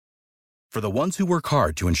For the ones who work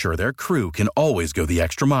hard to ensure their crew can always go the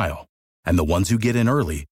extra mile, and the ones who get in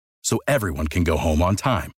early so everyone can go home on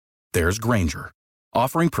time, there's Grainger,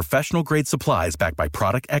 offering professional-grade supplies backed by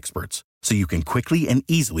product experts so you can quickly and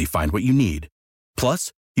easily find what you need.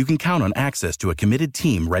 Plus, you can count on access to a committed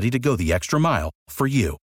team ready to go the extra mile for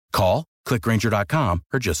you. Call, click Grainger.com,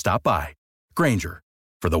 or just stop by. Grainger,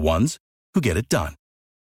 for the ones who get it done.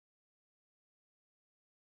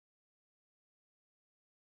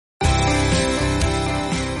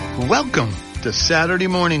 Welcome to Saturday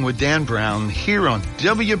Morning with Dan Brown here on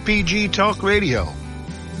WPG Talk Radio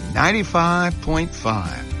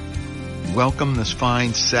 95.5. Welcome this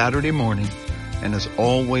fine Saturday morning, and as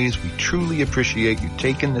always, we truly appreciate you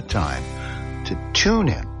taking the time to tune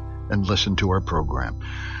in and listen to our program.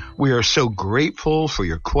 We are so grateful for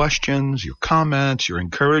your questions, your comments, your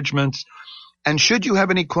encouragements. And should you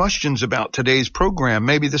have any questions about today's program,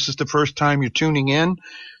 maybe this is the first time you're tuning in,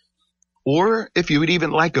 or if you would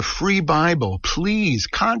even like a free Bible, please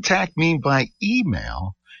contact me by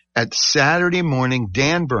email at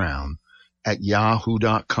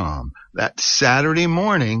SaturdayMorningDanBrown@yahoo.com. That's Saturday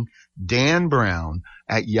Morning Dan Brown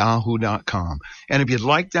 @yahoo.com. And if you'd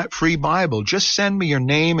like that free Bible, just send me your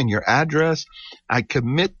name and your address. I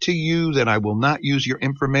commit to you that I will not use your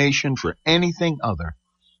information for anything other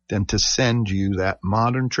than to send you that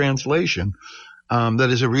modern translation that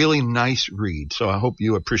is a really nice read. So I hope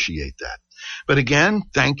you appreciate that. But again,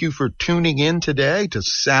 thank you for tuning in today to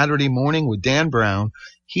Saturday Morning with Dan Brown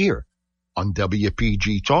here on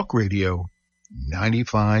WPG Talk Radio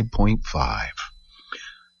 95.5.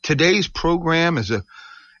 Today's program is an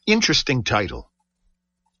interesting title.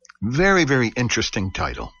 Very, very interesting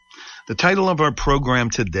title. The title of our program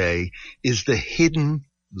today is The Hidden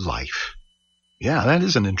Life. Yeah, that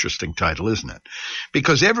is an interesting title, isn't it?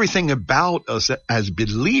 Because everything about us as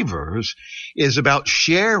believers is about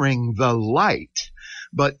sharing the light.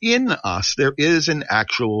 But in us, there is an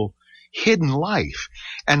actual hidden life.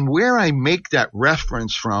 And where I make that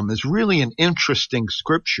reference from is really an interesting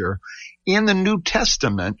scripture in the New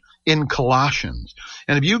Testament in Colossians.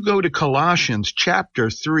 And if you go to Colossians chapter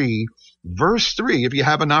 3, verse 3, if you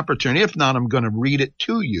have an opportunity, if not, I'm going to read it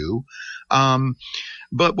to you.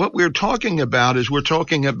 But what we're talking about is we're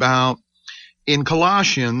talking about in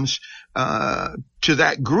Colossians, to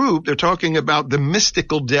that group, they're talking about the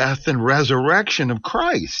mystical death and resurrection of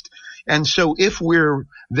Christ. And so if we're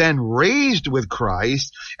then raised with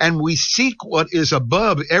Christ and we seek what is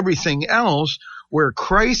above everything else, where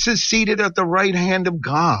Christ is seated at the right hand of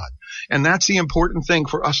God. And that's the important thing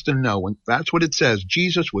for us to know. And that's what it says.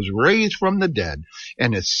 Jesus was raised from the dead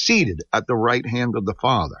and is seated at the right hand of the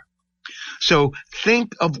Father. So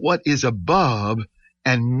think of what is above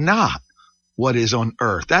and not what is on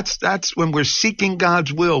earth. That's when we're seeking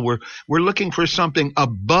God's will. We're looking for something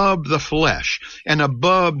above the flesh and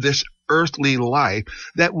above this earthly life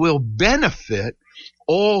that will benefit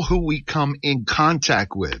all who we come in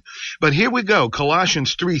contact with. But here we go.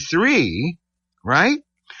 Colossians 3:3, right?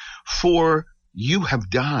 For you have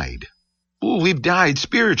died. Ooh, we've died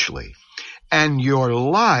spiritually. And your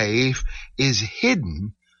life is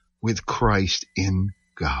hidden with Christ in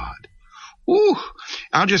God. Ooh,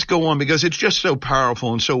 I'll just go on because it's just so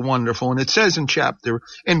powerful and so wonderful. And it says in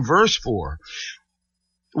verse 4,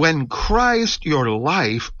 when Christ your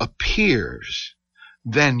life appears,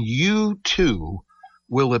 then you too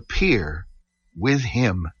will appear with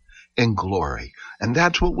him in glory. And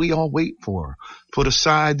that's what we all wait for. Put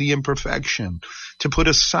aside the imperfection, to put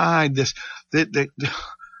aside the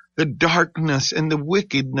darkness and the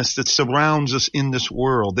wickedness that surrounds us in this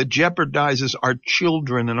world, that jeopardizes our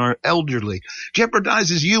children and our elderly,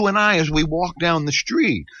 jeopardizes you and I as we walk down the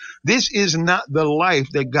street. This is not the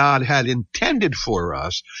life that God had intended for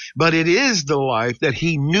us, but it is the life that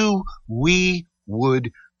he knew we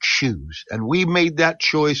would choose. And we made that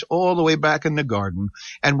choice all the way back in the garden,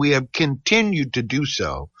 and we have continued to do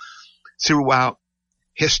so throughout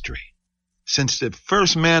history. Since the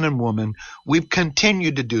first man and woman, we've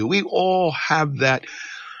continued to do. We all have that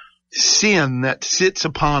sin that sits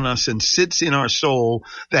upon us and sits in our soul,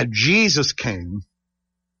 that Jesus came,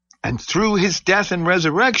 and through his death and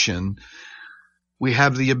resurrection, we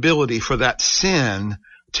have the ability for that sin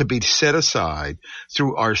to be set aside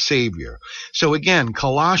through our Savior. So again,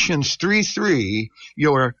 Colossians 3:3,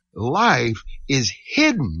 your life is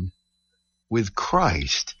hidden with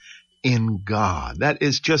Christ in God. That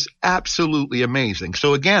is just absolutely amazing.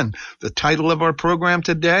 So again, the title of our program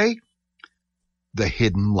today, The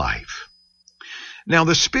Hidden Life. Now,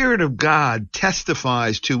 the Spirit of God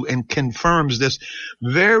testifies to and confirms this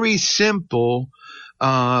very simple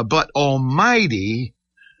but almighty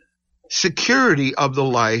security of the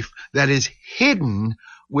life that is hidden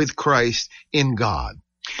with Christ in God.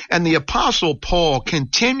 And the Apostle Paul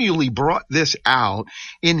continually brought this out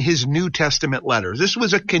in his New Testament letters. This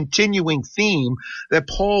was a continuing theme that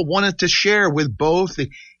Paul wanted to share with both the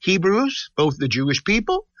Hebrews, both the Jewish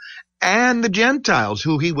people, and the Gentiles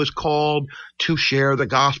who he was called to share the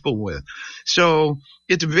gospel with. So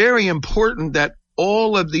it's very important that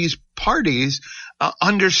all of these parties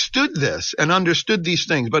understood this and understood these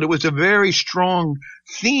things. But it was a very strong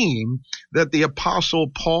theme that the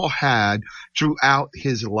Apostle Paul had throughout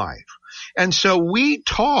his life. And so we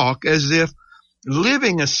talk as if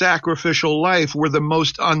living a sacrificial life were the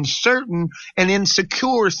most uncertain and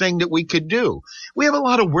insecure thing that we could do. We have a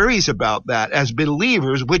lot of worries about that as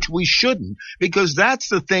believers, which we shouldn't, because that's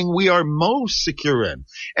the thing we are most secure in.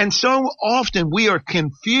 And so often we are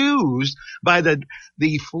confused by the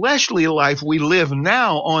fleshly life we live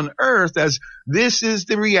now on earth as this is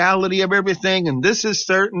the reality of everything and this is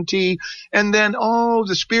certainty. And then,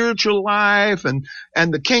 the spiritual life and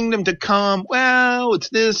the kingdom to come. Well, it's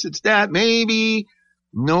this, it's that, maybe.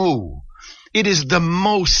 No, it is the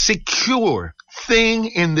most secure thing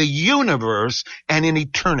in the universe and in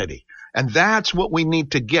eternity. And that's what we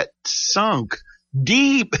need to get sunk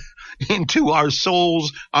deep into our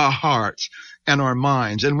souls, our hearts, and our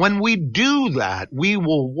minds. And when we do that, we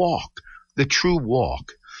will walk the true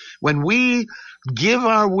walk. When we give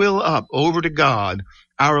our will up over to God,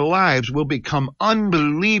 our lives will become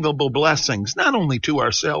unbelievable blessings, not only to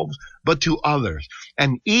ourselves, but to others.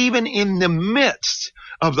 And even in the midst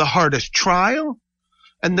of the hardest trial,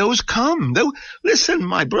 and those come. Listen,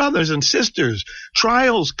 my brothers and sisters,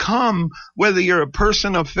 trials come whether you're a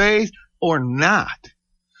person of faith or not.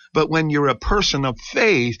 But when you're a person of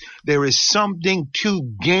faith, there is something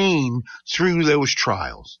to gain through those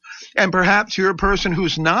trials. And perhaps you're a person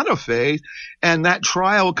who's not of faith, and that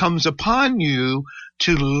trial comes upon you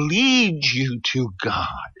to lead you to God,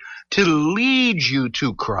 to lead you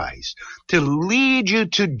to Christ, to lead you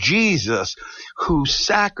to Jesus, who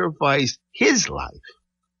sacrificed his life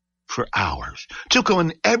for ours, took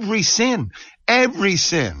on every sin.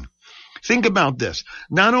 Think about this.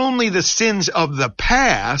 Not only the sins of the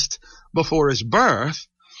past before his birth,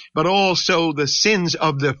 but also the sins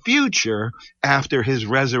of the future after his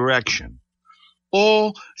resurrection.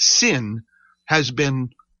 All sin has been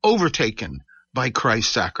overtaken by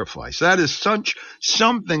Christ's sacrifice. That is such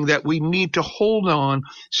something that we need to hold on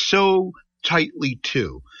so tightly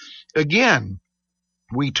to. Again,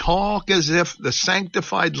 we talk as if the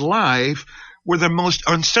sanctified life were the most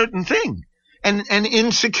uncertain thing. And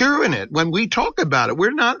insecure in it. When we talk about it,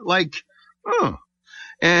 we're not like,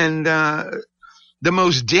 And the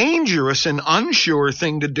most dangerous and unsure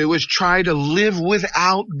thing to do is try to live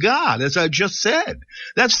without God, as I just said.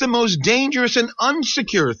 That's the most dangerous and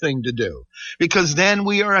unsecure thing to do, because then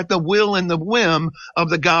we are at the will and the whim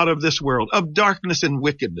of the God of this world, of darkness and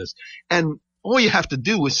wickedness. And all you have to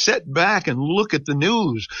do is sit back and look at the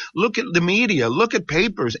news, look at the media, look at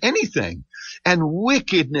papers, anything. And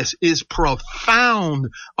wickedness is profound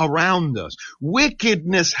around us.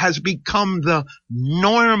 Wickedness has become the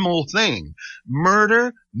normal thing.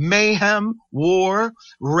 Murder, mayhem, war,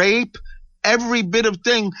 rape, every bit of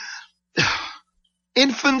thing.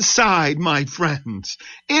 Infanticide, my friends.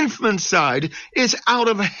 Infanticide is out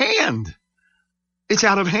of hand. It's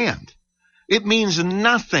out of hand. It means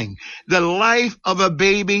nothing. The life of a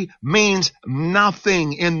baby means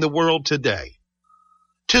nothing in the world today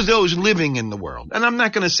to those living in the world. And I'm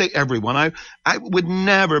not going to say everyone. I would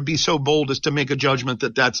never be so bold as to make a judgment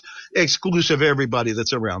that that's exclusive of everybody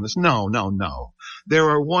that's around us. No. There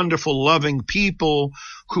are wonderful, loving people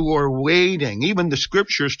who are waiting. Even the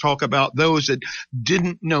scriptures talk about those that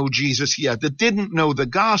didn't know Jesus yet, that didn't know the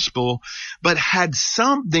gospel, but had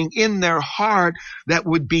something in their heart that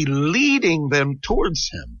would be leading them towards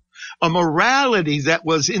him. A morality that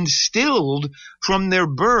was instilled from their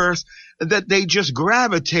birth, that they just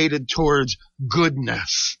gravitated towards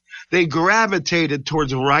goodness. They gravitated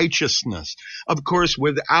towards righteousness. Of course,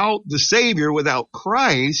 without the Savior, without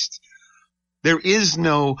Christ,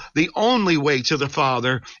 the only way to the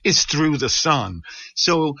Father is through the Son.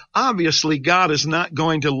 So obviously God is not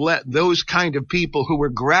going to let those kind of people who were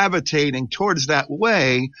gravitating towards that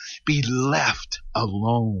way be left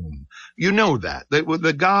alone. You know that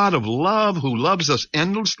the God of love who loves us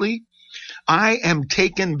endlessly, I am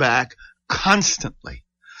taken back constantly.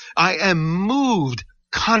 I am moved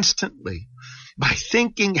constantly by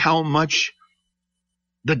thinking how much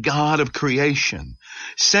the God of creation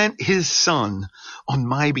sent his Son on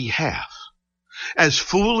my behalf. As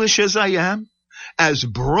foolish as I am, as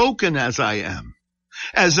broken as I am,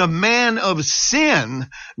 as a man of sin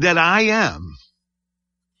that I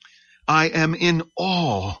am in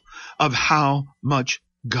awe of how much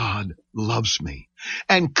God loves me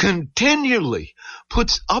and continually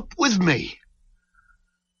puts up with me,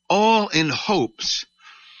 all in hopes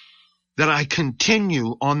that I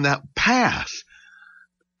continue on that path.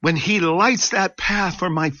 When he lights that path for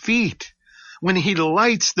my feet, when he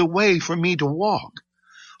lights the way for me to walk,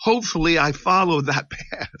 hopefully I follow that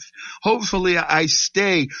path. Hopefully I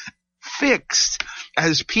stay fixed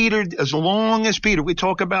as long as Peter. We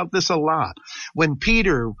talk about this a lot. When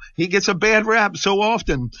Peter, he gets a bad rap so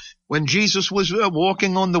often when Jesus was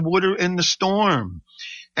walking on the water in the storm.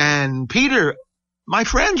 And Peter, my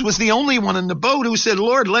friends, was the only one in the boat who said,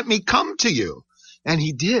 Lord, let me come to you. And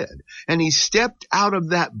he did. And he stepped out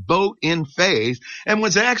of that boat in faith and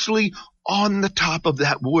was actually on the top of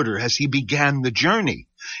that water as he began the journey.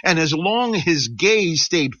 And as long as his gaze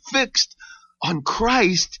stayed fixed on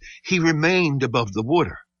Christ, he remained above the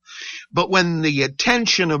water. But when the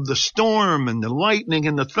attention of the storm and the lightning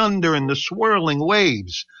and the thunder and the swirling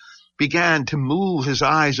waves began to move his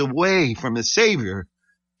eyes away from his Savior,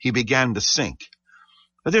 he began to sink.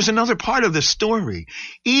 But there's another part of the story.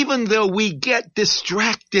 Even though we get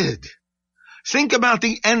distracted, think about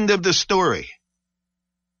the end of the story.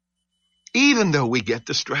 Even though we get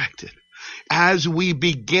distracted, as we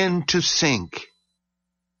begin to sink,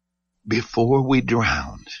 before we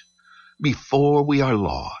drown, before we are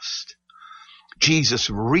lost, Jesus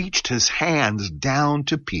reached his hands down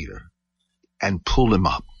to Peter and pulled him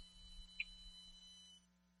up.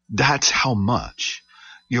 That's how much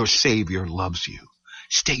your Savior loves you.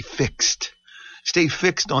 Stay fixed. Stay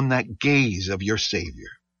fixed on that gaze of your Savior.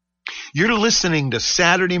 You're listening to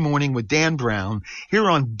Saturday Morning with Dan Brown here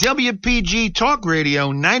on WPG Talk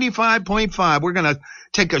Radio 95.5. We're going to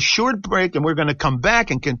take a short break and we're going to come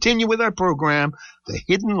back and continue with our program, The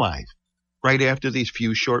Hidden Life, right after these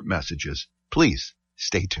few short messages. Please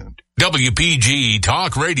stay tuned. WPG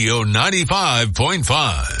Talk Radio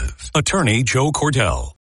 95.5. Attorney Joe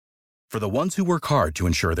Cordell. For the ones who work hard to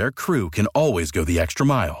ensure their crew can always go the extra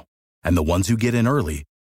mile, and the ones who get in early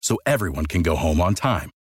so everyone can go home on time,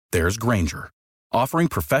 there's Grainger, offering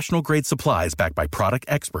professional-grade supplies backed by product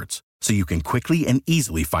experts so you can quickly and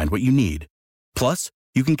easily find what you need. Plus,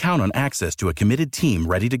 you can count on access to a committed team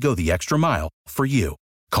ready to go the extra mile for you.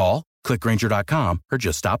 Call, click Grainger.com, or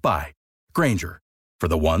just stop by. Grainger, for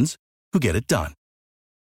the ones who get it done.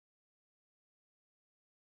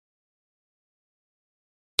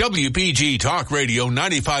 WPG Talk Radio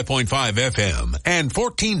 95.5 FM and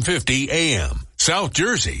 1450 AM, South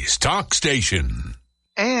Jersey's talk station.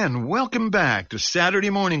 And welcome back to Saturday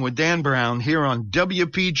Morning with Dan Brown here on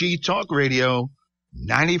WPG Talk Radio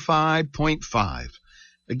 95.5.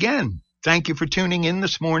 Again, thank you for tuning in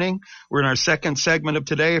this morning. We're in our second segment of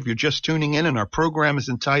today. If you're just tuning in, and our program is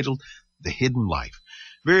entitled The Hidden Life.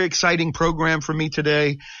 Very exciting program for me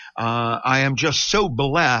today. I am just so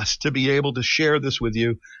blessed to be able to share this with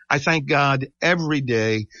you. I thank God every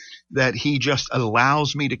day that he just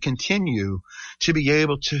allows me to continue to be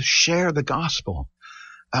able to share the gospel.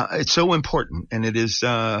 It's so important, and it is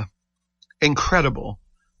incredible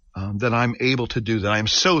that I'm able to do that. I'm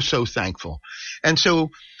so thankful. And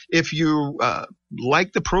so if you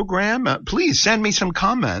like the program, please send me some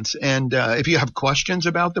comments. And if you have questions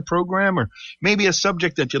about the program, or maybe a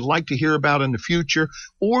subject that you'd like to hear about in the future,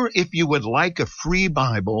 or if you would like a free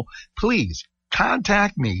Bible, please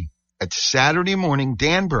contact me at Saturday Morning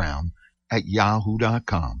Dan Brown at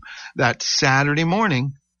yahoo.com. That's Saturday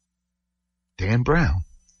Morning Dan Brown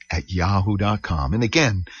at yahoo.com. And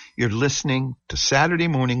again, you're listening to Saturday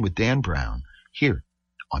Morning with Dan Brown here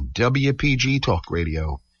on WPG Talk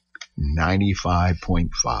Radio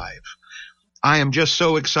 95.5. I am just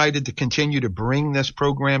so excited to continue to bring this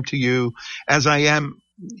program to you as I am.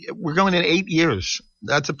 We're going in 8 years.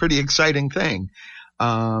 That's a pretty exciting thing.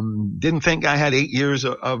 Didn't think I had 8 years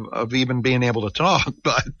of even being able to talk,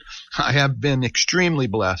 but I have been extremely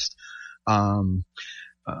blessed.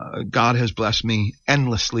 God has blessed me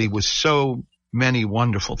endlessly with so many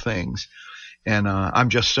wonderful things. And I'm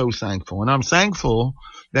just so thankful. And I'm thankful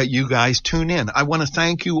that you guys tune in. I want to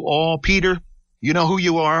thank you all. Peter, you know who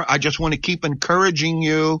you are. I just want to keep encouraging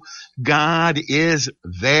you. God is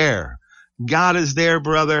there. God is there,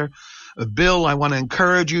 brother. Bill, I want to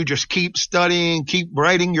encourage you. Just keep studying. Keep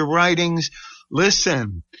writing your writings.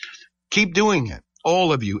 Listen. Keep doing it.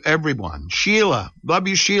 All of you, everyone. Sheila, love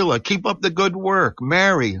you, Sheila. Keep up the good work.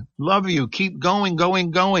 Mary, love you. Keep going.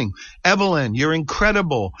 Evelyn, you're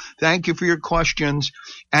incredible. Thank you for your questions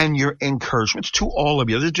and your encouragements. To all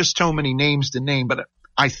of you. There's just so many names to name, but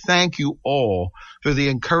I thank you all for the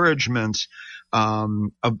encouragements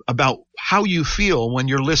about how you feel when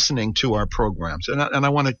you're listening to our programs. And I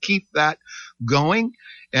want to keep that going.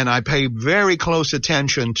 And I pay very close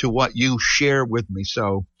attention to what you share with me.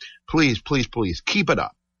 So please, please, please keep it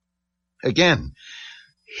up. Again,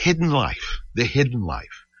 hidden life, the hidden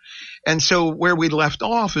life. And so where we left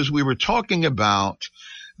off is we were talking about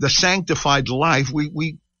the sanctified life.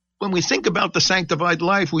 When we think about the sanctified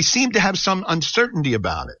life, we seem to have some uncertainty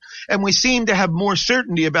about it. And we seem to have more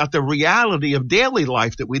certainty about the reality of daily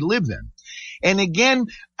life that we live in. And again,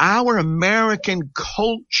 our American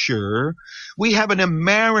culture, we have an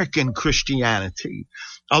American Christianity.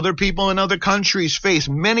 Other people in other countries face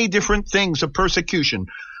many different things of persecution.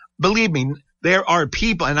 Believe me, there are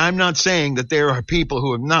people, and I'm not saying that there are people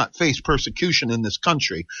who have not faced persecution in this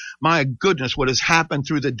country. My goodness, what has happened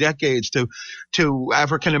through the decades to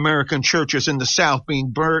African American churches in the South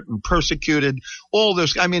being burnt and persecuted, all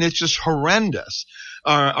this, I mean, it's just horrendous.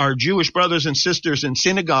 Our Jewish brothers and sisters in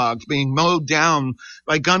synagogues being mowed down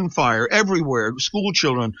by gunfire everywhere, school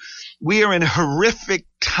children. We are in a horrific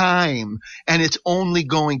time, and it's only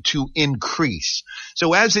going to increase.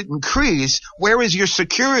 So as it increases, where is your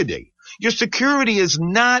security? Your security is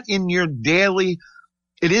not in your daily,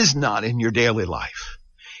 it is not in your daily life.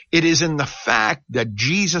 It is in the fact that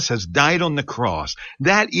Jesus has died on the cross.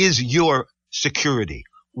 That is your security,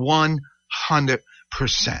 100%.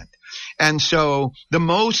 And so the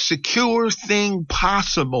most secure thing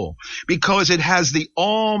possible, because it has the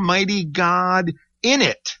Almighty God in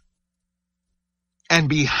it and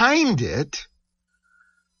behind it,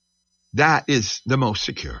 that is the most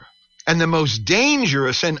secure. And the most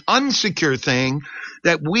dangerous and unsecure thing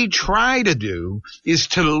that we try to do is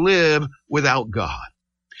to live without God.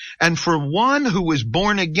 And for one who is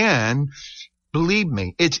born again, believe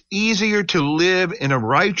me, it's easier to live in a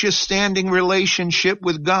righteous standing relationship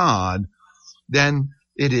with God than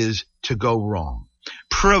it is to go wrong.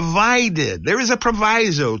 Provided, there is a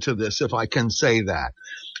proviso to this, if I can say that,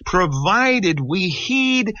 provided we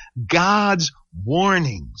heed God's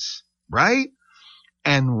warnings, right?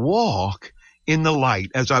 And walk in the light,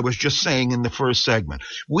 as I was just saying in the first segment.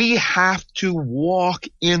 We have to walk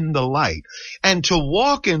in the light. And to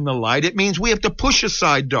walk in the light, it means we have to push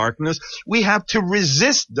aside darkness. We have to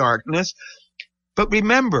resist darkness. But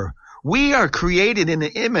remember, we are created in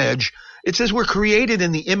the image. It says we're created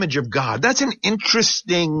in the image of God. That's an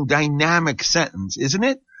interesting, dynamic sentence, isn't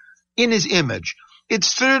it? In his image. It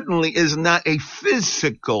certainly is not a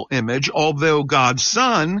physical image, although God's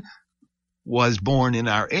Son was born in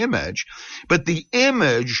our image. But the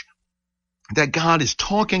image that God is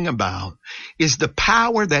talking about is the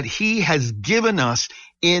power that he has given us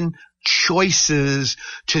in choices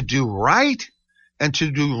to do right and to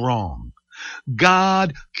do wrong.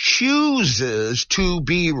 God chooses to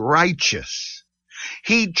be righteous.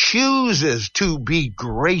 He chooses to be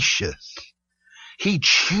gracious. He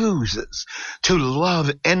chooses to love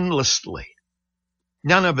endlessly.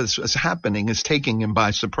 None of this is happening is taking him by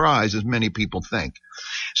surprise, as many people think.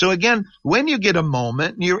 So again, when you get a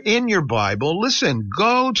moment, you're in your Bible, listen,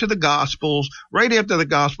 go to the Gospels. Right after the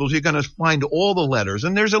Gospels, you're going to find all the letters.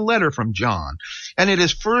 And there's a letter from John. And it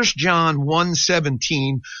is 1 John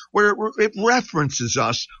 1:17, where it references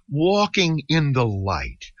us walking in the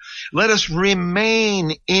light. Let us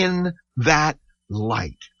remain in that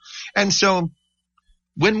light. And so,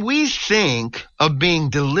 when we think of being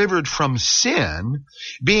delivered from sin,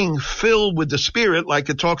 being filled with the Spirit, like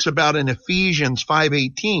it talks about in Ephesians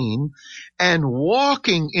 5:18, and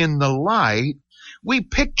walking in the light, we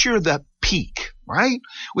picture the peak, right?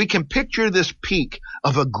 We can picture this peak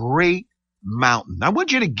of a great mountain. I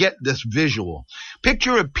want you to get this visual.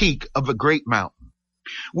 Picture a peak of a great mountain.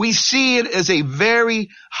 We see it as a very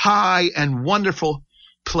high and wonderful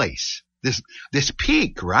place. This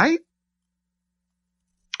peak, right?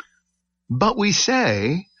 But we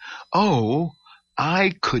say, oh,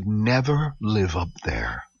 I could never live up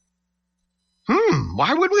there.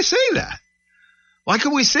 Why would we say that? Why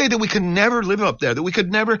could we say that we could never live up there, that we could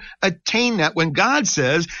never attain that, when God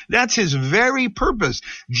says that's his very purpose?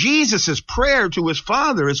 Jesus' prayer to his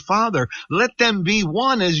Father, let them be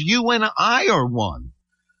one as you and I are one.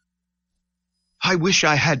 I wish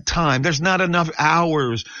I had time. There's not enough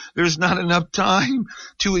hours. There's not enough time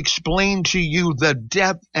to explain to you the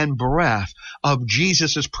depth and breadth of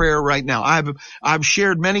Jesus' prayer right now. I've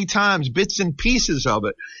shared many times bits and pieces of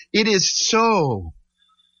it. It is so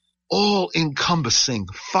all-encompassing.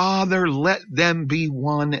 Father, let them be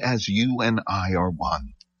one as you and I are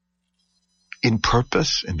one. In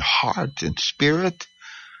purpose, in heart, in spirit.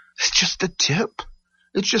 It's just a tip.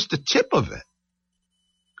 It's just a tip of it.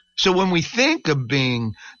 So when we think of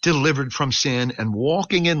being delivered from sin and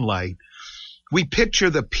walking in light, we picture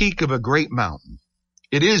the peak of a great mountain.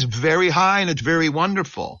 It is very high and it's very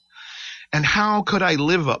wonderful. And how could I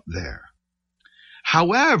live up there?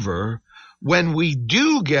 However, when we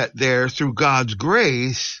do get there through God's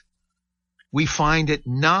grace, we find it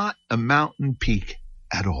not a mountain peak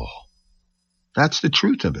at all. That's the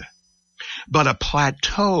truth of it. But a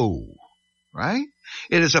plateau, right?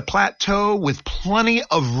 It is a plateau with plenty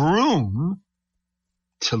of room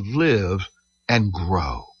to live and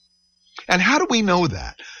grow. And how do we know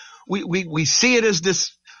that? We see it as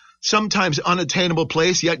this sometimes unattainable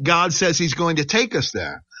place, yet God says he's going to take us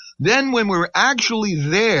there. Then when we're actually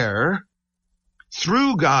there,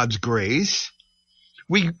 through God's grace,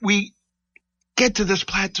 we get to this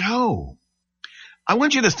plateau. I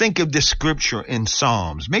want you to think of this scripture in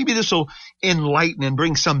Psalms. Maybe this will enlighten and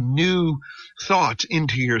bring some new thoughts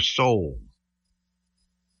into your soul.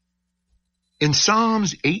 In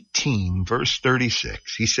Psalms 18, verse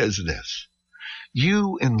 36, he says this,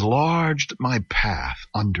 "You enlarged my path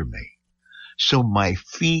under me, so my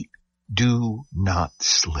feet do not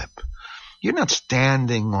slip." You're not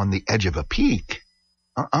standing on the edge of a peak.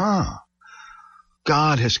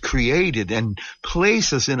 God has created and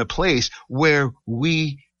placed us in a place where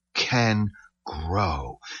we can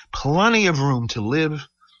grow. Plenty of room to live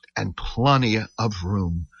and plenty of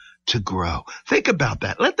room to grow. Think about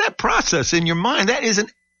that. Let that process in your mind. That is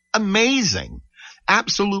amazing.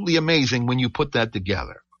 Absolutely amazing when you put that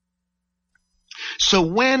together. So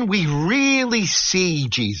when we really see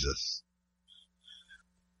Jesus,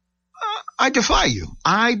 I defy you.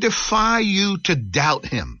 I defy you to doubt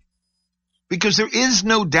him. Because there is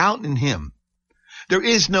no doubt in him. There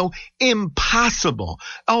is no impossible.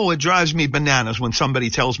 Oh, it drives me bananas when somebody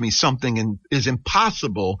tells me something is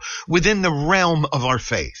impossible within the realm of our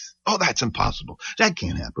faith. Oh, that's impossible. That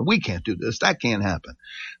can't happen. We can't do this. That can't happen.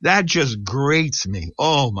 That just grates me.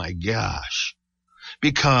 Oh my gosh.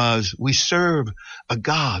 Because we serve a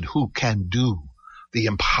God who can do the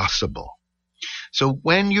impossible. So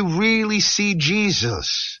when you really see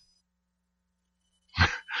Jesus,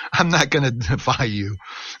 I'm not going to defy you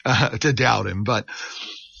to doubt him, but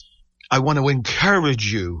I want to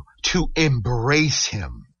encourage you to embrace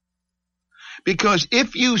him. Because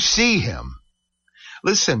if you see him,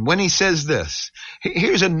 listen, when he says this,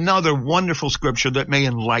 here's another wonderful scripture that may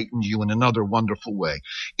enlighten you in another wonderful way.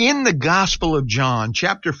 In the Gospel of John,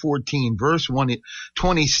 chapter 14, verse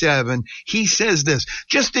 27, he says this,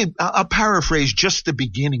 I'll paraphrase just the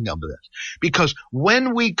beginning of this. Because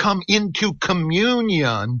when we come into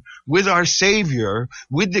communion with our Savior,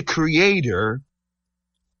 with the Creator,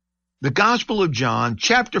 the Gospel of John,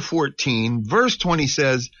 chapter 14, verse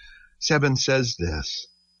 27 says this,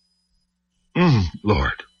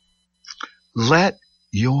 Lord, let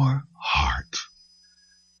your heart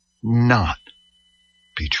not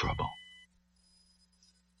be troubled.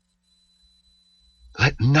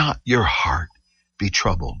 Let not your heart be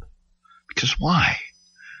troubled. Because why?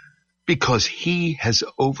 Because he has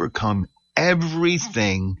overcome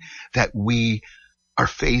everything that we are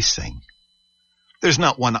facing. There's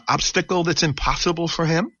not one obstacle that's impossible for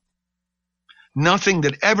him. Nothing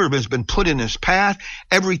that ever has been put in his path,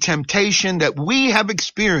 every temptation that we have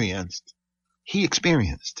experienced, he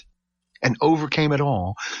experienced and overcame it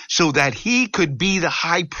all so that he could be the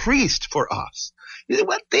high priest for us.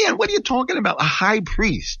 What, Dan, what are you talking about? A high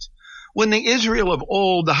priest. When the Israel of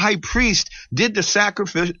old, the high priest did the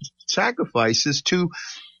sacrifices to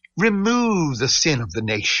remove the sin of the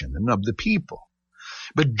nation and of the people.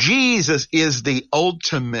 But Jesus is the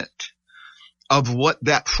ultimate of what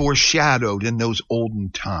that foreshadowed in those olden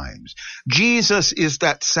times. Jesus is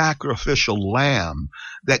that sacrificial lamb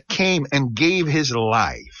that came and gave his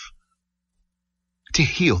life to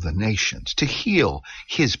heal the nations, to heal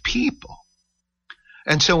his people.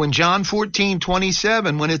 And so in John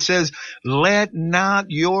 14:27, when it says, let not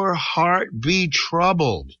your heart be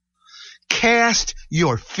troubled, cast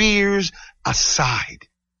your fears aside,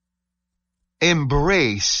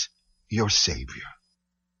 embrace your Savior.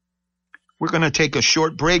 We're going to take a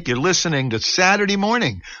short break. You're listening to Saturday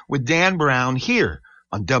Morning with Dan Brown here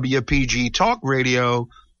on WPG Talk Radio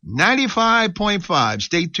 95.5.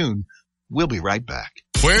 Stay tuned. We'll be right back.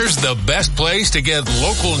 Where's the best place to get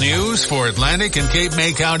local news for Atlantic and Cape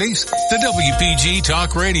May counties? The WPG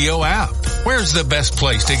Talk Radio app. Where's the best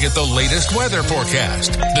place to get the latest weather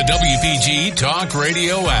forecast? The WPG Talk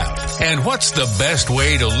Radio app. And what's the best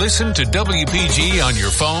way to listen to WPG on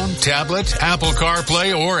your phone, tablet, Apple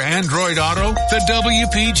CarPlay, or Android Auto? The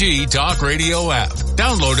WPG Talk Radio app.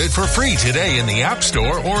 Download it for free today in the App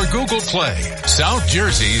Store or Google Play. South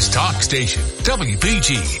Jersey's talk station.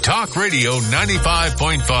 WPG Talk Radio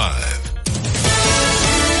 95.5.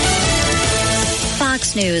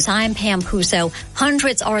 Fox News, I'm Pam Puso.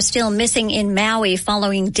 Hundreds are still missing in Maui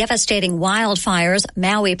following devastating wildfires.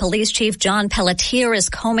 Maui Police Chief John Pelletier is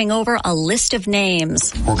combing over a list of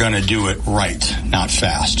names. We're going to do it right, not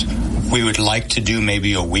fast. We would like to do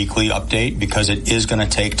maybe a weekly update because it is going to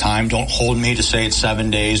take time. Don't hold me to say it's 7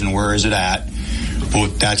 days and where is it at. Well,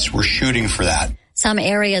 we're shooting for that. Some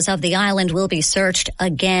areas of the island will be searched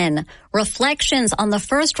again. Reflections on the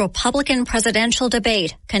first Republican presidential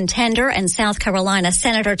debate. Contender and South Carolina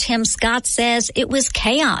Senator Tim Scott says it was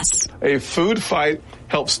chaos. A food fight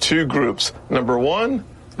helps two groups. Number one,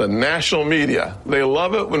 the national media. They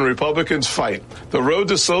love it when Republicans fight. The road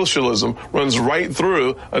to socialism runs right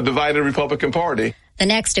through a divided Republican Party. The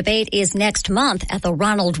next debate is next month at the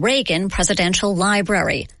Ronald Reagan Presidential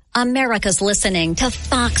Library. America's listening to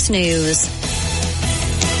Fox News.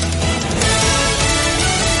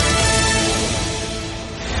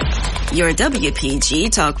 Your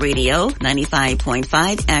WPG Talk Radio 95.5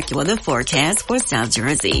 AccuWeather forecast for South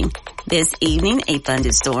Jersey. This evening, a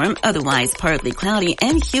thunderstorm, otherwise partly cloudy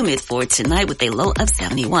and humid for tonight with a low of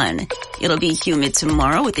 71. It'll be humid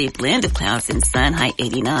tomorrow with a blend of clouds and sun, high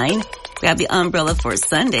 89. Grab the umbrella for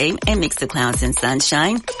Sunday and mix the clouds and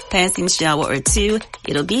sunshine. Passing shower or two,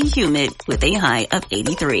 it'll be humid with a high of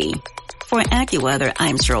 83. For AccuWeather,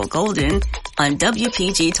 I'm Cheryl Golden on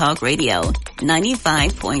WPG Talk Radio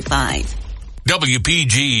 95.5.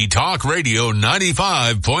 WPG Talk Radio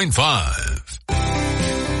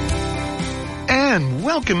 95.5. And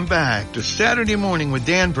welcome back to Saturday Morning with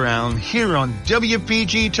Dan Brown here on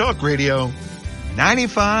WPG Talk Radio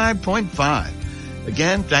 95.5.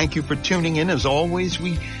 Again, thank you for tuning in. As always,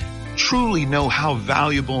 we truly know how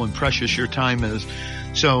valuable and precious your time is.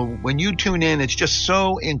 So when you tune in, it's just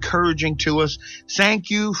so encouraging to us. Thank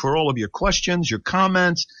you for all of your questions, your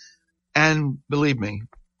comments, and believe me,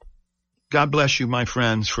 God bless you, my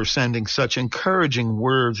friends, for sending such encouraging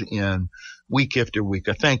words in week after week.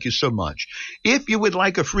 I thank you so much. If you would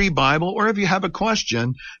like a free Bible or if you have a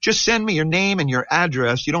question, just send me your name and your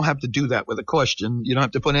address. You don't have to do that with a question. You don't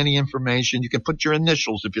have to put any information. You can put your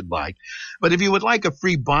initials if you'd like. But if you would like a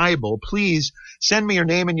free Bible, please send me your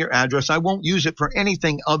name and your address. I won't use it for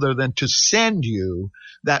anything other than to send you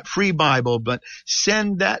that free Bible, but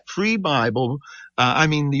send that free Bible,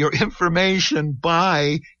 your information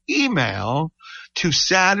by email to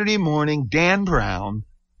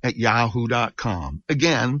SaturdayMorningDanBrown@yahoo.com.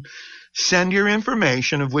 Again, send your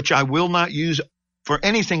information, of which I will not use for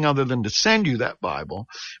anything other than to send you that Bible,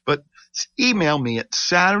 but email me at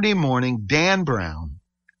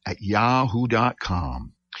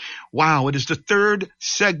SaturdayMorningDanBrown@yahoo.com. Wow, it is the third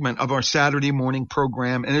segment of our Saturday morning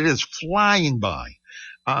program, and it is flying by.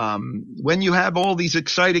 When you have all these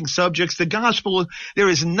exciting subjects, the gospel, there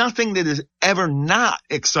is nothing that is ever not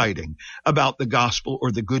exciting about the gospel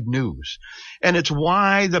or the good news. And it's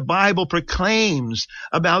why the Bible proclaims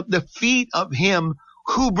about the feet of him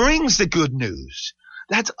who brings the good news.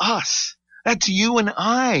 That's us. That's you and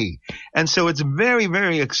I. And so it's very,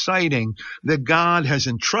 very exciting that God has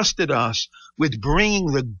entrusted us with bringing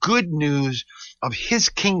the good news of his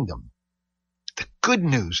kingdom. The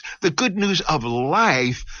good news of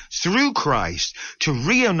life through Christ to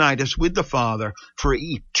reunite us with the Father for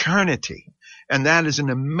eternity. And that is an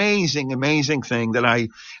amazing, amazing thing that I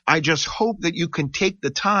just hope that you can take the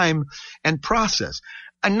time and process.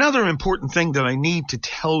 Another important thing that I need to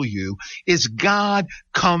tell you is God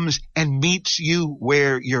comes and meets you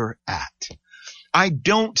where you're at. I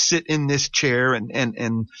don't sit in this chair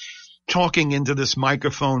and talking into this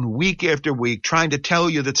microphone week after week, trying to tell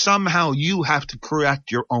you that somehow you have to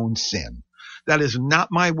correct your own sin. That is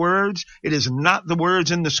not my words. It is not the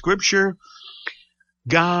words in the scripture.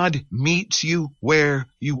 God meets you where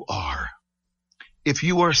you are. If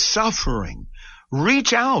you are suffering,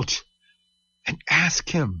 reach out and ask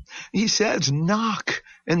him. He says, knock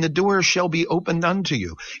and the door shall be opened unto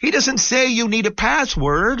you. He doesn't say you need a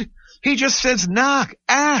password. He just says, knock,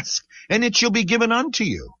 ask, and it shall be given unto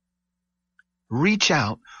you. Reach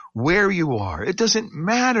out where you are. It doesn't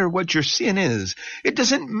matter what your sin is. It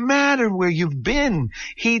doesn't matter where you've been.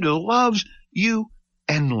 He loves you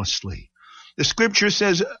endlessly. The scripture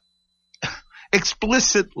says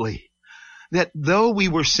explicitly that though we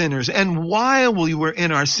were sinners and while we were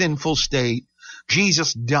in our sinful state,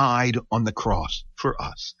 Jesus died on the cross for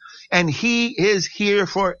us. And he is here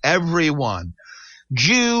for everyone.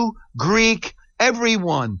 Jew, Greek,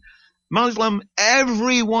 everyone. Muslim,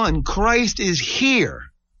 everyone. Christ is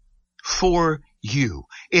here for you.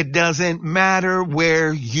 It doesn't matter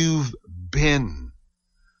where you've been.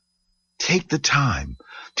 Take the time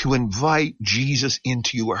to invite Jesus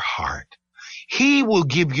into your heart. He will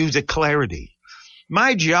give you the clarity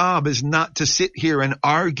My job is not to sit here and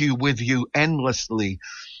argue with you endlessly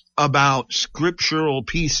about scriptural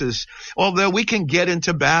pieces. Although we can get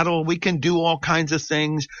into battle, we can do all kinds of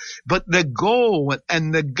things, but the goal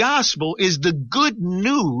and the gospel is the good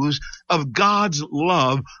news of God's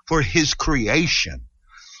love for his creation,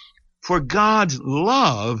 for God's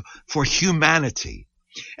love for humanity.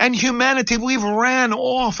 And humanity, we've ran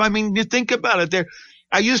off. I mean, you think about it.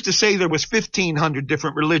 I used to say there was 1,500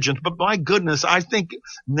 different religions, but my goodness, I think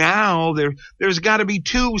now there's got to be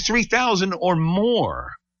 2,000-3,000 or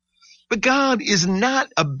more. But God is not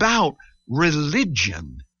about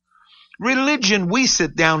religion. Religion, we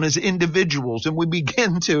sit down as individuals and we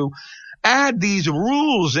begin to add these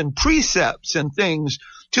rules and precepts and things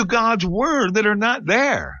to God's word that are not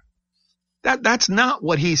there. That's not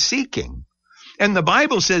what he's seeking. And the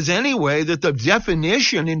Bible says anyway that the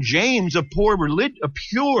definition in James of pure religion,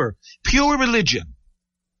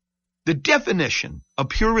 the definition of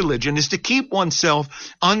pure religion is to keep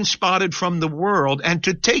oneself unspotted from the world and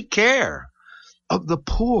to take care of the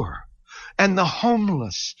poor and the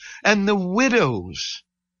homeless and the widows,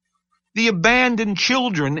 the abandoned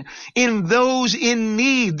children, in those in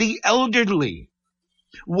need, the elderly.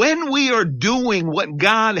 When we are doing what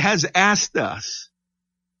God has asked us,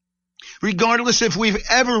 regardless if we've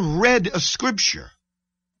ever read a scripture,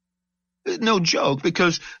 no joke,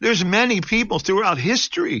 because there's many people throughout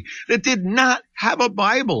history that did not have a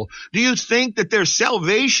Bible. Do you think that their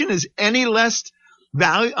salvation is any less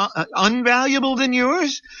unvaluable than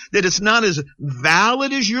yours? That it's not as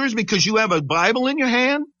valid as yours because you have a Bible in your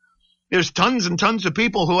hand? There's tons and tons of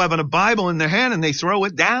people who have a Bible in their hand and they throw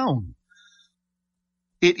it down.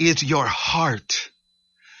 It is your heart.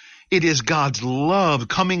 It is God's love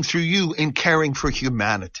coming through you in caring for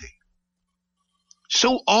humanity.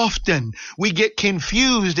 So often we get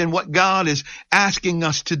confused in what God is asking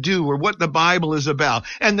us to do or what the Bible is about.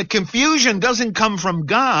 And the confusion doesn't come from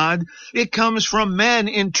God. It comes from men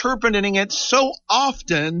interpreting it so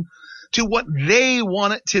often to what they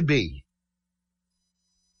want it to be.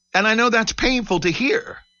 And I know that's painful to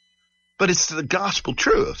hear, but it's the gospel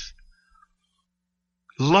truth.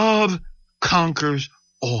 Love conquers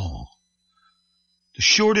all. The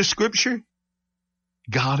shortest scripture,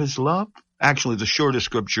 God is love. Actually, the shortest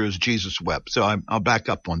scripture is Jesus wept. So I'll back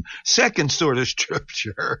up one. Second shortest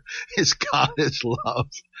scripture is God is love.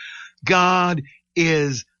 God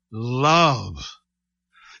is love.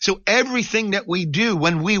 So everything that we do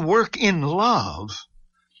when we work in love,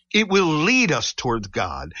 it will lead us towards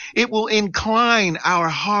God. It will incline our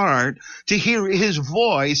heart to hear his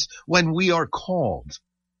voice when we are called.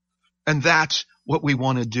 And that's what we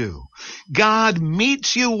want to do. God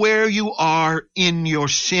meets you where you are in your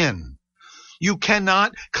sin. You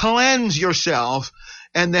cannot cleanse yourself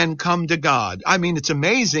and then come to God. I mean, it's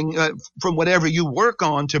amazing from whatever you work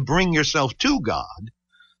on to bring yourself to God.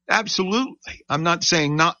 Absolutely. I'm not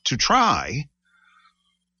saying not to try.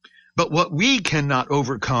 But what we cannot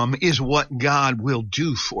overcome is what God will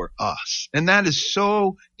do for us. And that is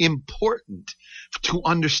so important to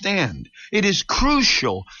understand. It is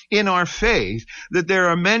crucial in our faith that there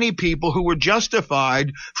are many people who were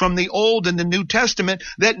justified from the Old and the New Testament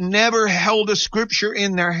that never held a scripture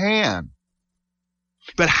in their hand.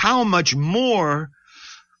 But how much more,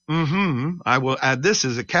 I will add this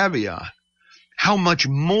as a caveat, how much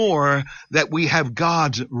more that we have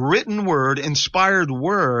God's written word, inspired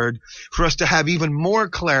word, for us to have even more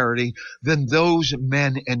clarity than those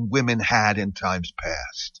men and women had in times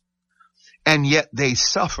past. And yet they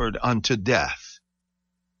suffered unto death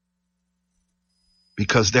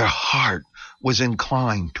because their heart was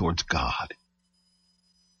inclined towards God.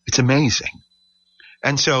 It's amazing.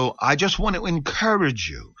 And so I just want to encourage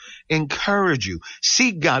you.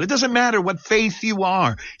 Seek God. It doesn't matter what faith you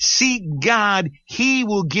are. Seek God. He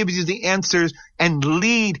will give you the answers and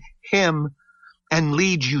lead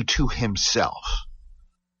you to himself.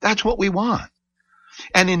 That's what we want.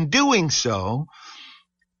 And in doing so,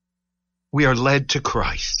 we are led to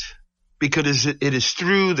Christ, because it is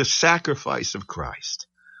through the sacrifice of Christ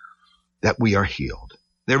that we are healed.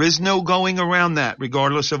 There is no going around that,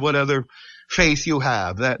 regardless of what other faith you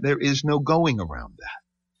have. That there is no going around that.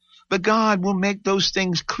 But God will make those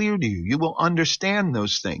things clear to you. You will understand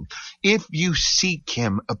those things if you seek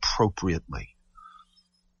him appropriately.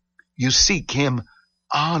 You seek him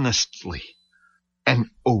honestly and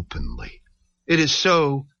openly. It is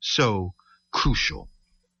so, so crucial.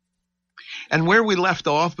 And where we left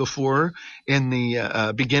off before in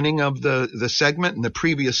the beginning of the segment, in the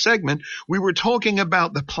previous segment, we were talking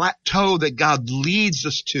about the plateau that God leads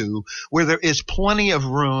us to, where there is plenty of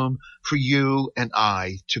room for you and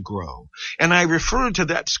I to grow. And I referred to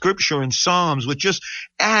that scripture in Psalms, which just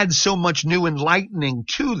adds so much new enlightening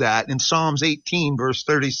to that in Psalms 18, verse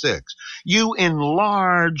 36. You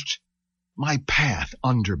enlarged my path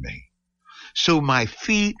under me, so my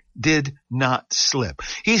feet did not slip.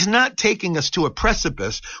 He's not taking us to a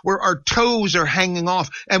precipice where our toes are hanging off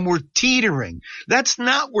and we're teetering. That's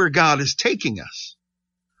not where God is taking us.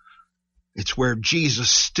 It's where Jesus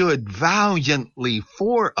stood valiantly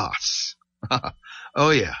for us.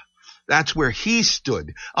 Oh yeah. That's where he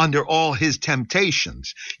stood under all his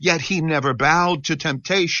temptations. Yet he never bowed to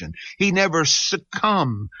temptation. He never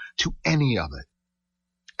succumbed to any of it.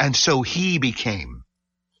 And so he became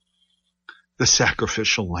the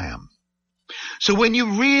sacrificial lamb. So when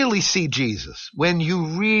you really see Jesus, when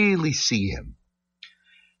you really see him,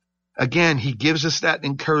 again, he gives us that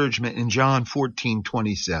encouragement in John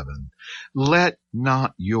 14:27. Let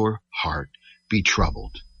not your heart be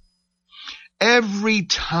troubled. Every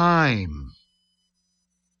time,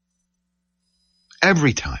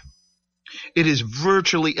 it is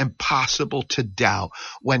virtually impossible to doubt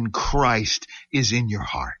when Christ is in your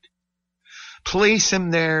heart. Place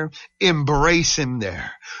him there, embrace him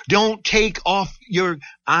there. Don't take off your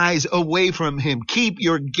eyes away from him. Keep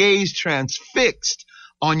your gaze transfixed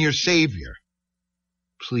on your Savior.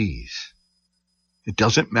 Please. It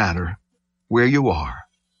doesn't matter where you are,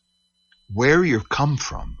 where you've come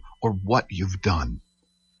from, or what you've done.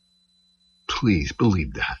 Please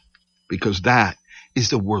believe that, because that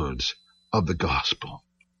is the words of the gospel.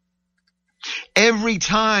 Every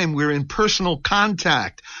time we're in personal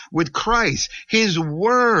contact with Christ, his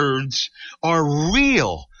words are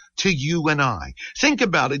real to you and I. Think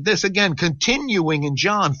about it. This again, continuing in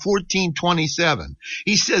John 14:27.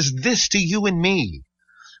 He says this to you and me.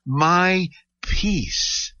 My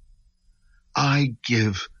peace I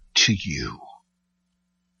give to you.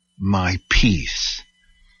 My peace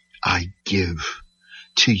I give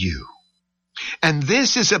to you. And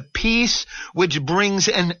this is a peace which brings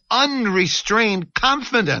an unrestrained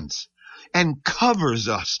confidence and covers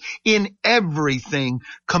us in everything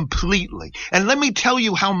completely. And let me tell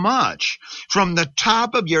you how much. From the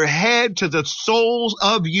top of your head to the soles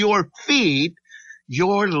of your feet,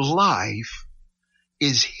 your life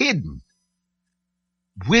is hidden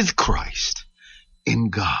with Christ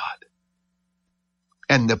in God.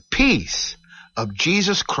 And the peace of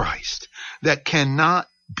Jesus Christ that cannot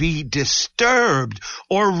be disturbed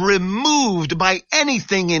or removed by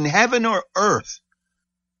anything in heaven or earth,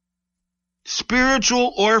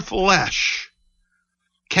 spiritual or flesh,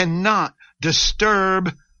 cannot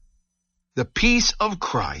disturb the peace of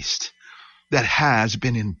Christ that has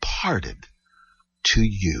been imparted to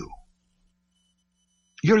you.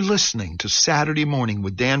 You're listening to Saturday Morning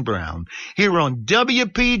with Dan Brown here on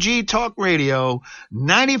WPG Talk Radio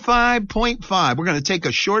 95.5. We're going to take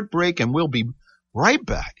a short break and we'll be right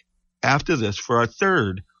back after this for our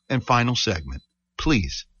third and final segment.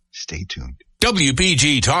 Please stay tuned.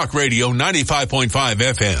 WPG Talk Radio 95.5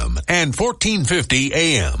 FM and 1450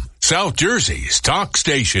 AM, South Jersey's talk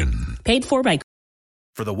station. Paid for by...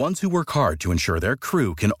 For the ones who work hard to ensure their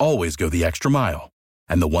crew can always go the extra mile,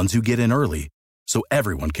 and the ones who get in early so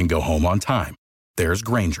everyone can go home on time, there's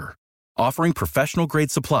Grainger, offering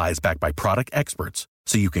professional-grade supplies backed by product experts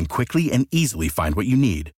so you can quickly and easily find what you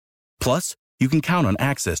need. Plus, you can count on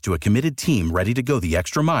access to a committed team ready to go the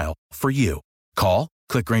extra mile for you. Call,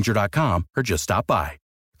 click Grainger.com, or just stop by.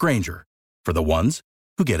 Grainger, for the ones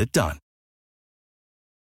who get it done.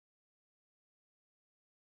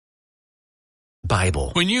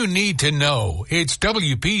 Bible. When you need to know, it's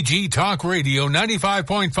WPG Talk Radio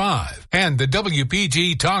 95.5 and the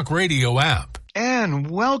WPG Talk Radio app.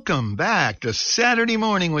 And welcome back to Saturday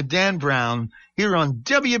Morning with Dan Brown here on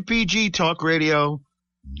WPG Talk Radio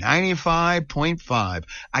 95.5.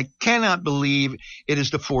 I cannot believe it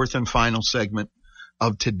is the fourth and final segment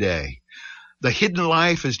of today. The hidden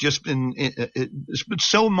life has just been, it's been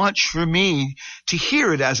so much for me to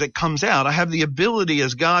hear it as it comes out. I have the ability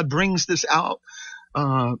as God brings this out.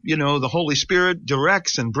 The Holy Spirit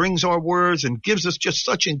directs and brings our words and gives us just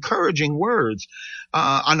such encouraging words.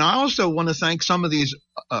 And I also want to thank some of these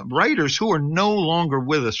writers who are no longer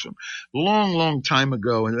with us from long time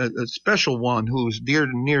ago. And a special one who is dear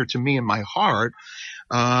and near to me in my heart.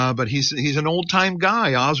 But he's an old time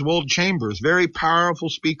guy, Oswald Chambers, very powerful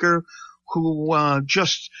speaker who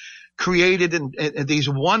just created these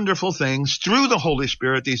wonderful things through the Holy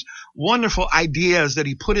Spirit, these wonderful ideas that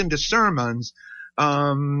he put into sermons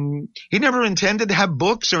He never intended to have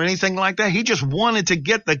books or anything like that. He just wanted to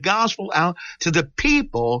get the gospel out to the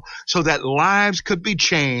people so that lives could be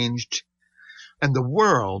changed and the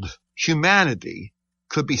world, humanity,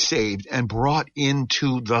 could be saved and brought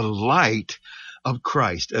into the light of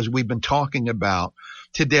Christ, as we've been talking about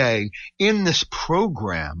today in this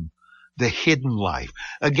program, The Hidden Life.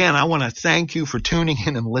 Again, I want to thank you for tuning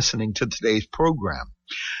in and listening to today's program.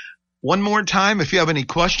 One more time, if you have any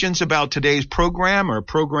questions about today's program or a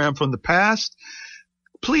program from the past,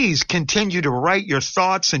 please continue to write your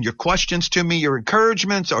thoughts and your questions to me. Your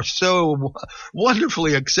encouragements are so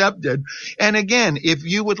wonderfully accepted. And again, if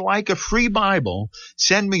you would like a free Bible,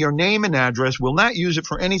 send me your name and address. We'll not use it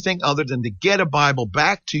for anything other than to get a Bible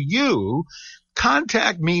back to you.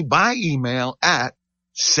 Contact me by email at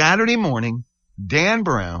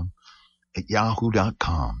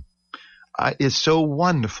SaturdayMorningDanBrown@yahoo.com. It's so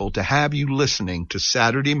wonderful to have you listening to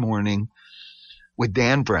Saturday Morning with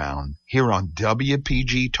Dan Brown here on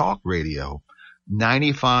WPG Talk Radio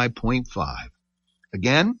 95.5.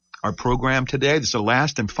 Again, our program today, this is the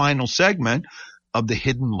last and final segment of The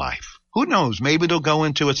Hidden Life. Who knows? Maybe it'll go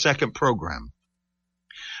into a second program.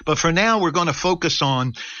 But for now, we're going to focus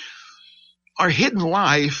on our hidden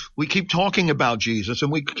life. We keep talking about Jesus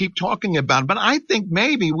and we keep talking about it, but I think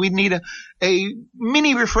maybe we need a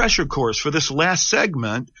mini refresher course for this last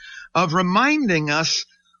segment of reminding us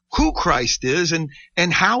who Christ is and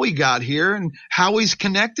how he got here and how he's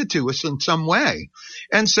connected to us in some way.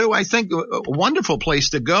 And so I think a wonderful place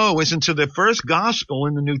to go is into the first gospel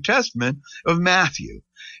in the New Testament of Matthew.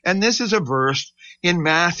 And this is a verse in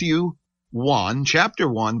Matthew 1, chapter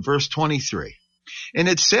 1, verse 23. And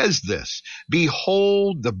it says this,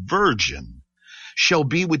 "Behold, the virgin shall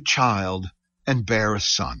be with child and bear a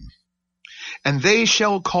son, and they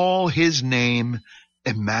shall call his name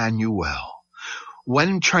Emmanuel."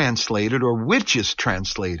 When translated, or which is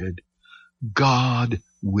translated, God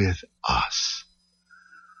with us.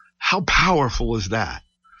 How powerful is that?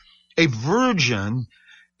 A virgin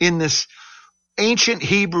in this ancient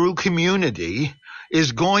Hebrew community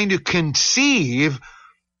is going to conceive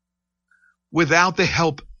without the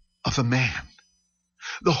help of a man.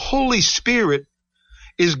 The Holy Spirit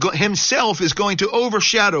himself is going to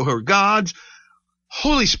overshadow her. God's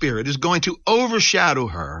Holy Spirit is going to overshadow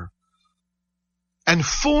her and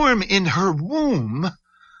form in her womb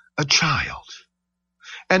a child.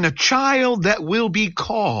 And a child that will be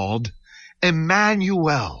called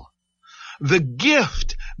Emmanuel. The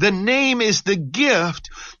gift, the name is the gift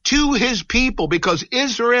to his people, because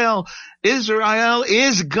Israel is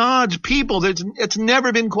God's people. It's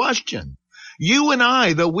never been questioned. You and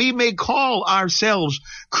I, though we may call ourselves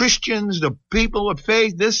Christians, the people of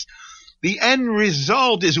faith, the end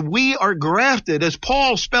result is we are grafted, as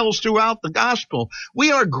Paul spells throughout the gospel,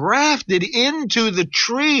 we are grafted into the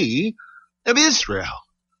tree of Israel.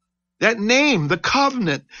 That name, the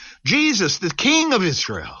covenant, Jesus, the King of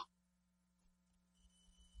Israel.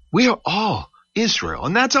 We are all Israel.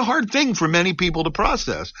 And that's a hard thing for many people to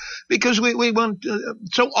process, because we want,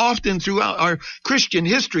 so often throughout our Christian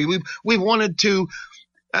history, we've wanted to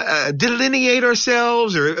delineate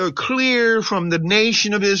ourselves or clear from the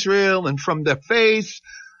nation of Israel and from the faith,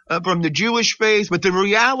 from the Jewish faith. But the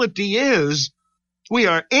reality is we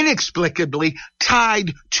are inexplicably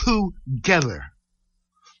tied together.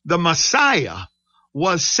 The Messiah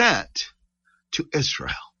was sent to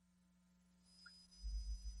Israel.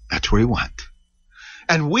 That's where he went.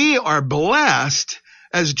 And we are blessed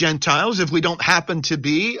as Gentiles, if we don't happen to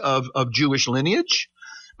be of Jewish lineage,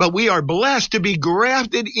 but we are blessed to be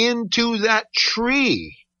grafted into that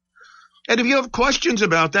tree. And if you have questions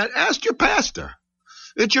about that, ask your pastor.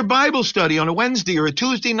 It's your Bible study on a Wednesday or a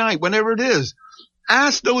Tuesday night, whenever it is.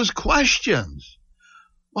 Ask those questions.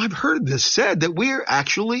 Well, I've heard this said that we're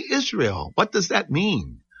actually Israel. What does that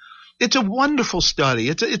mean? It's a wonderful study.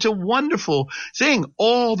 It's a wonderful thing.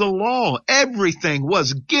 All the law, everything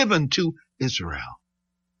was given to Israel.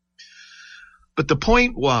 But the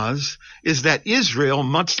point is that Israel,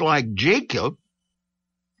 much like Jacob,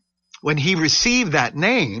 when he received that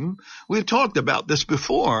name, we've talked about this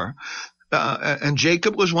before, and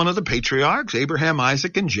Jacob was one of the patriarchs, Abraham,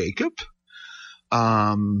 Isaac, and Jacob.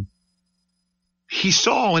 He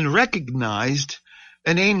saw and recognized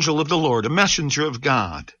an angel of the Lord, a messenger of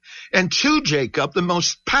God. And to Jacob, the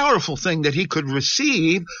most powerful thing that he could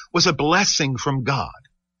receive was a blessing from God.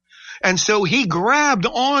 And so he grabbed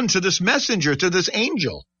on to this messenger, to this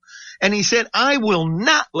angel, and he said, I will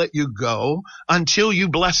not let you go until you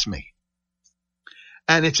bless me.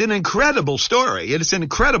 And it's an incredible story. It's an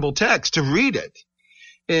incredible text to read it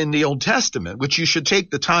in the Old Testament, which you should take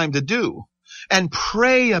the time to do. and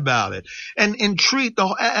pray about it and entreat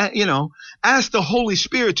ask the Holy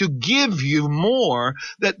Spirit to give you more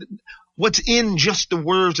that what's in just the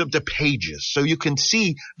words of the pages, so you can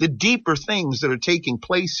see the deeper things that are taking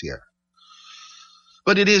place here.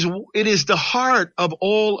 But it is the heart of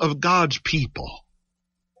all of God's people.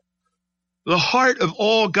 The heart of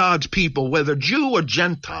all God's people, whether Jew or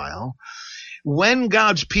Gentile, when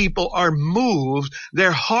God's people are moved,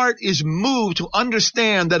 their heart is moved to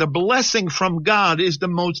understand that a blessing from God is the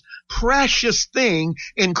most precious thing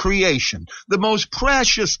in creation, the most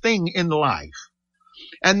precious thing in life.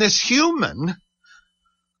 And this human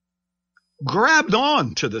grabbed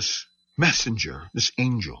on to this messenger, this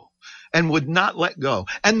angel, and would not let go.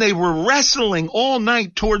 And they were wrestling all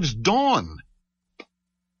night towards dawn.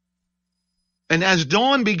 And as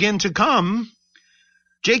dawn began to come,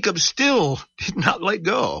 Jacob still did not let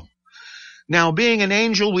go. Now, being an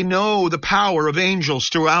angel, we know the power of angels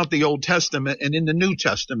throughout the Old Testament and in the New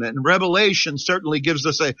Testament. And Revelation certainly gives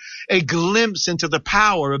us a glimpse into the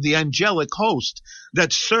power of the angelic host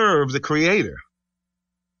that serve the Creator.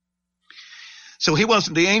 So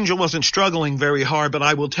the angel wasn't struggling very hard, but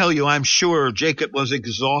I will tell you, I'm sure Jacob was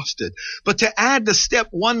exhausted. But to add the step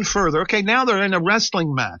one further, okay, now they're in a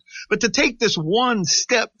wrestling match, but to take this one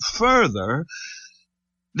step further,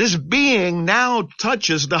 this being now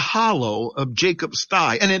touches the hollow of Jacob's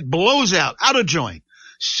thigh, and it blows out of joint.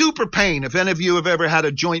 Super pain, if any of you have ever had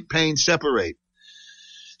a joint pain separate.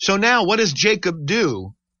 So now what does Jacob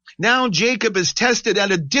do? Now Jacob is tested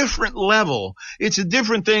at a different level. It's a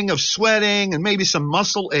different thing of sweating and maybe some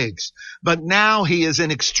muscle aches. But now he is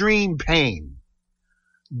in extreme pain.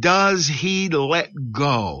 Does he let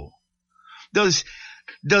go? Does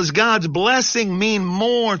God's blessing mean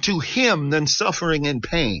more to him than suffering and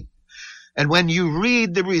pain? And when you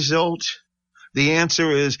read the result, the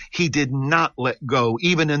answer is he did not let go,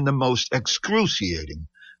 even in the most excruciating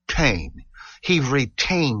pain. He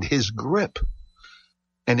retained his grip.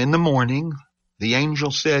 And in the morning, the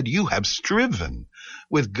angel said, "You have striven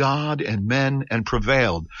with God and men and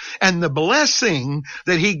prevailed." And the blessing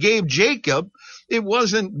that he gave Jacob, it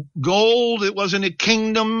wasn't gold, it wasn't a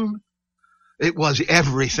kingdom. It was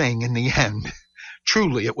everything in the end.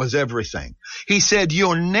 Truly, it was everything. He said,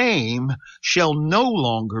 "Your name shall no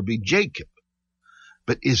longer be Jacob,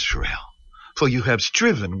 but Israel, for you have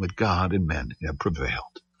striven with God and men and have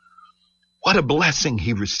prevailed." What a blessing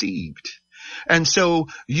he received. And so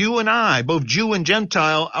you and I, both Jew and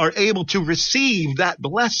Gentile, are able to receive that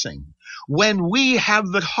blessing when we have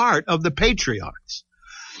the heart of the patriarchs.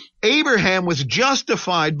 Abraham was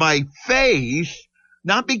justified by faith,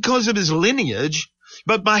 not because of his lineage,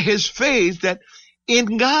 but by his faith that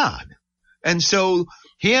in God. And so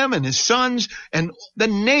him and his sons and the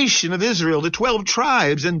nation of Israel, the 12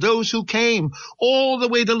 tribes and those who came all the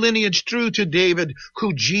way the lineage through to David,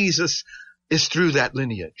 who Jesus is through that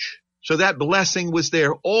lineage. So that blessing was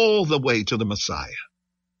there all the way to the Messiah,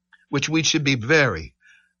 which we should be very,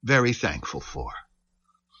 very thankful for.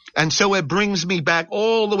 And so it brings me back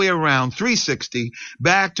all the way around 360,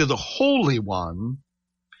 back to the Holy One,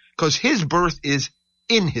 because his birth is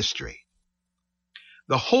in history.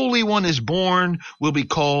 The Holy One is born, will be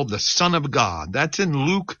called the Son of God. That's in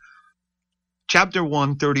Luke chapter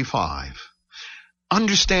 1:35.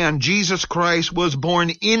 Understand, Jesus Christ was born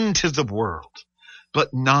into the world,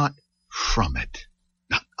 but not from it,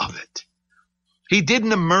 not of it. He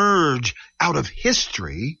didn't emerge out of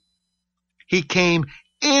history. He came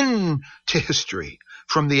into history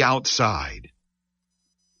from the outside.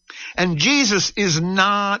 And Jesus is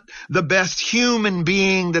not the best human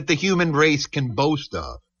being that the human race can boast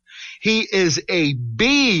of. He is a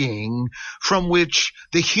being from which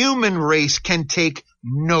the human race can take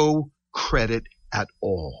no credit at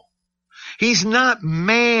all. He's not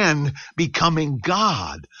man becoming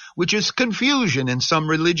God, which is confusion in some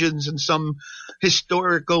religions and some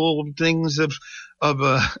historical things of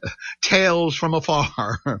tales from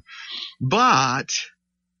afar. But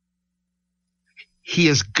he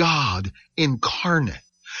is God incarnate,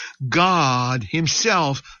 God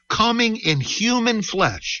himself coming in human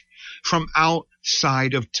flesh from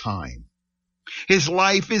outside of time. His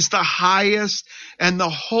life is the highest and the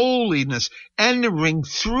holiness entering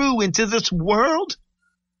through into this world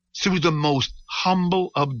through the most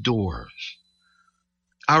humble of doors.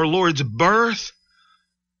 Our Lord's birth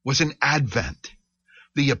was an advent,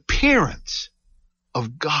 the appearance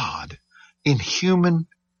of God in human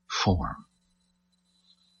form.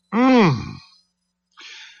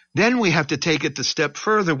 Then we have to take it a step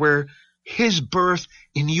further, where his birth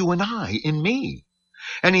in you and I, in me.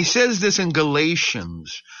 And he says this in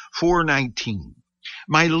Galatians 4:19.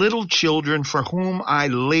 My little children, for whom I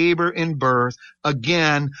labor in birth,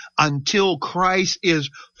 again, until Christ is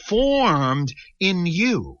formed in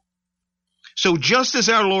you. So just as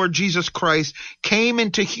our Lord Jesus Christ came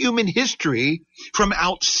into human history from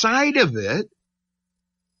outside of it,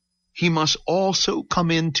 he must also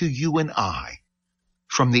come into you and I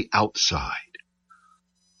from the outside.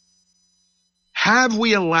 Have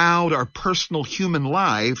we allowed our personal human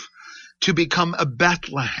life to become a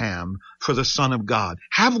Bethlehem for the Son of God?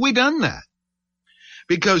 Have we done that?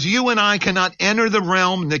 Because you and I cannot enter the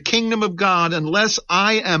realm, the kingdom of God, unless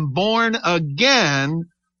I am born again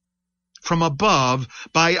from above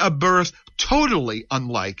by a birth totally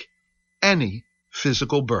unlike any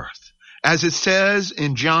physical birth. As it says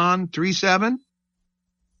in John 3:7,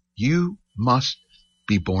 you must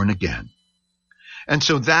be born again. And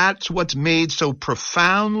so that's what's made so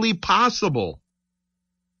profoundly possible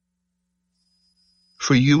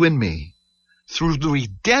for you and me through the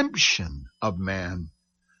redemption of man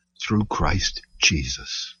through Christ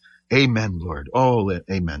Jesus. Amen, Lord. Oh,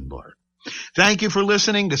 amen, Lord. Thank you for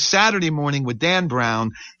listening to Saturday Morning with Dan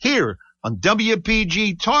Brown here on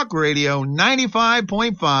WPG Talk Radio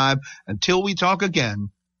 95.5. Until we talk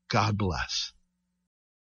again, God bless.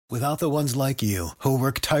 Without the ones like you who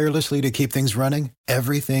work tirelessly to keep things running,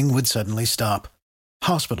 everything would suddenly stop.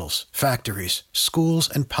 Hospitals, factories, schools,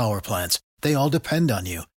 and power plants, they all depend on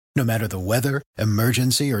you. No matter the weather,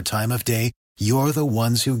 emergency, or time of day, you're the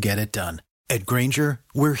ones who get it done. At Grainger,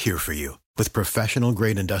 we're here for you with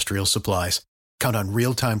professional-grade industrial supplies. Count on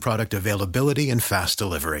real-time product availability and fast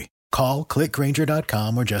delivery. Call, click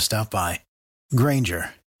Grainger.com, or just stop by.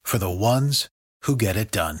 Grainger, for the ones who get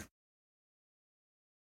it done.